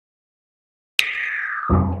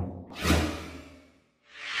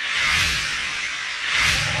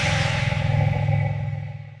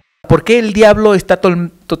¿Por qué el diablo está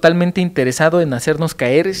totalmente interesado en hacernos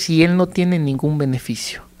caer si él no tiene ningún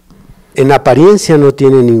beneficio? En apariencia no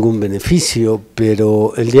tiene ningún beneficio,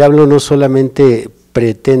 pero el diablo no solamente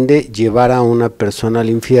pretende llevar a una persona al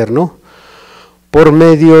infierno por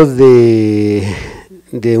medio de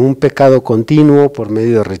un pecado continuo, por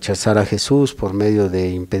medio de rechazar a Jesús, por medio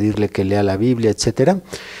de impedirle que lea la Biblia, etcétera,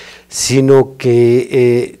 sino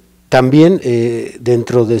que también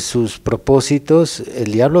dentro de sus propósitos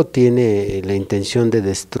el diablo tiene la intención de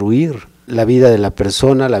destruir la vida de la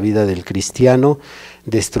persona, la vida del cristiano,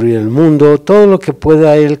 destruir el mundo, todo lo que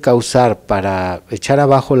pueda él causar para echar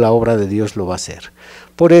abajo la obra de Dios lo va a hacer.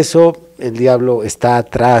 Por eso el diablo está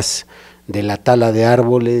atrás de la tala de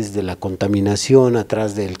árboles, de la contaminación,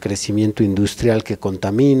 atrás del crecimiento industrial que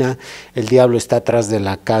contamina. El diablo está atrás de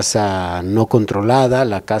la caza no controlada,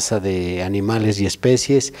 la caza de animales y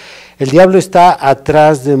especies. El diablo está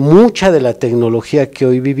atrás de mucha de la tecnología que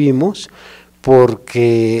hoy vivimos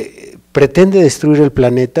porque pretende destruir el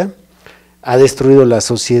planeta, ha destruido la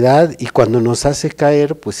sociedad y cuando nos hace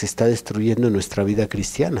caer, pues está destruyendo nuestra vida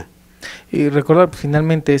cristiana. Y recordar, pues,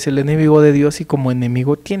 finalmente es el enemigo de Dios y como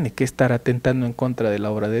enemigo tiene que estar atentando en contra de la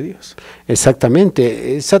obra de Dios.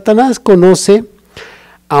 Exactamente. Satanás conoce,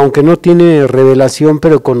 aunque no tiene revelación,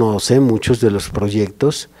 pero conoce muchos de los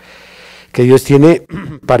proyectos que Dios tiene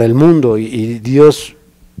para el mundo y Dios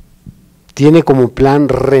tiene como plan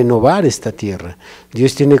renovar esta tierra.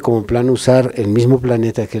 Dios tiene como plan usar el mismo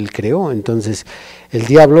planeta que Él creó. Entonces, el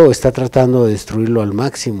diablo está tratando de destruirlo al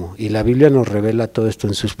máximo y la Biblia nos revela todo esto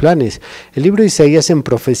en sus planes. El libro de Isaías en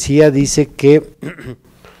profecía dice que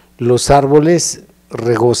los árboles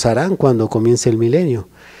regozarán cuando comience el milenio.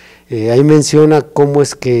 Ahí menciona cómo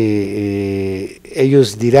es que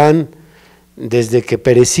ellos dirán, desde que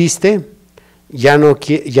pereciste, ya no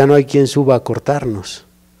hay quien suba a cortarnos.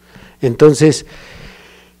 Entonces,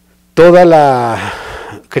 toda la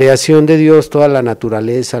creación de Dios, toda la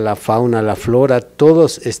naturaleza, la fauna, la flora,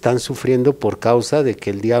 todos están sufriendo por causa de que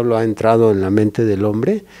el diablo ha entrado en la mente del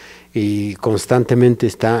hombre y constantemente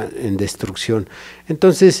está en destrucción.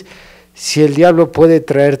 Entonces, si el diablo puede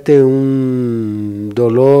traerte un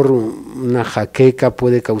dolor, una jaqueca,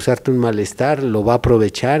 puede causarte un malestar, lo va a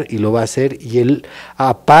aprovechar y lo va a hacer. Y él,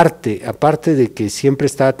 aparte de que siempre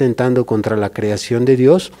está atentando contra la creación de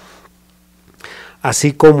Dios,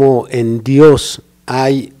 así como en Dios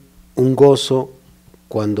hay un gozo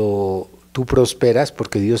cuando tú prosperas,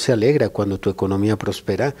 porque Dios se alegra cuando tu economía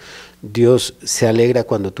prospera, Dios se alegra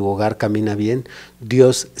cuando tu hogar camina bien,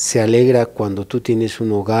 Dios se alegra cuando tú tienes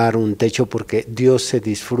un hogar, un techo, porque Dios se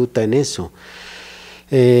disfruta en eso.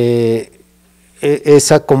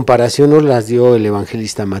 Esa comparación nos las dio el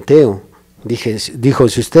evangelista Mateo. Dijo,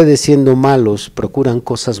 si ustedes siendo malos procuran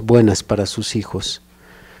cosas buenas para sus hijos,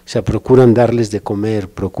 o sea, procuran darles de comer,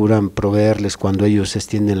 procuran proveerles cuando ellos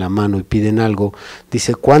extienden la mano y piden algo,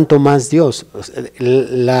 dice, ¿cuánto más Dios?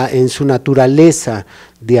 En su naturaleza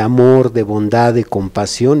de amor, de bondad, de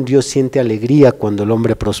compasión, Dios siente alegría cuando el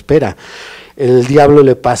hombre prospera. El diablo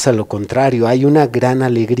le pasa lo contrario, hay una gran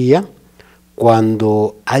alegría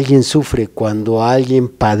cuando alguien sufre, cuando alguien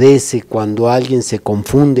padece, cuando alguien se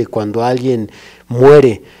confunde, cuando alguien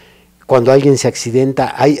muere, cuando alguien se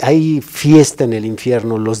accidenta, hay fiesta en el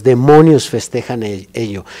infierno, los demonios festejan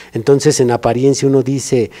ello. Entonces en apariencia uno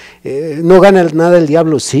dice, no gana nada el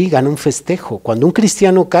diablo, sí, gana un festejo. Cuando un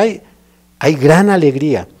cristiano cae, hay gran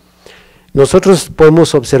alegría. Nosotros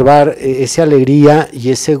podemos observar esa alegría y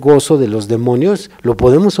ese gozo de los demonios, lo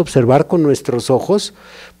podemos observar con nuestros ojos,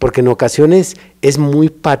 porque en ocasiones es muy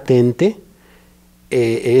patente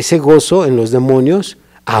ese gozo en los demonios,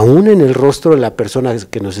 aún en el rostro de la persona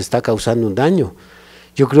que nos está causando un daño.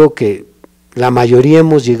 Yo creo que la mayoría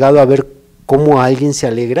hemos llegado a ver cómo alguien se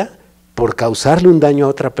alegra por causarle un daño a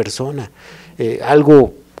otra persona.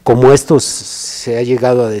 Algo como esto se ha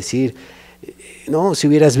llegado a decir, no, si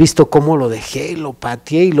hubieras visto cómo lo dejé, lo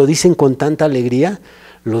pateé, y lo dicen con tanta alegría,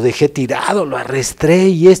 lo dejé tirado, lo arrastré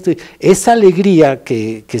y esto. Esa alegría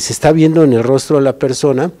que se está viendo en el rostro de la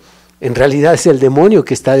persona, en realidad es el demonio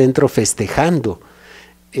que está dentro festejando.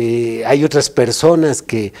 Hay otras personas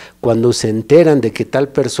que cuando se enteran de que tal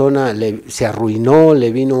persona se arruinó, le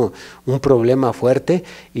vino un problema fuerte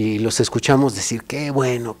y los escuchamos decir, qué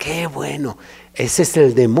bueno, ese es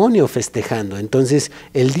el demonio festejando. Entonces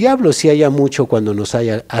el diablo sí halla mucho cuando nos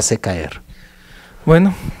hace caer.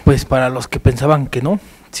 Bueno, pues para los que pensaban que no,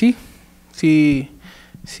 sí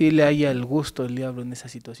le halla el gusto el diablo en esa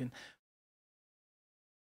situación.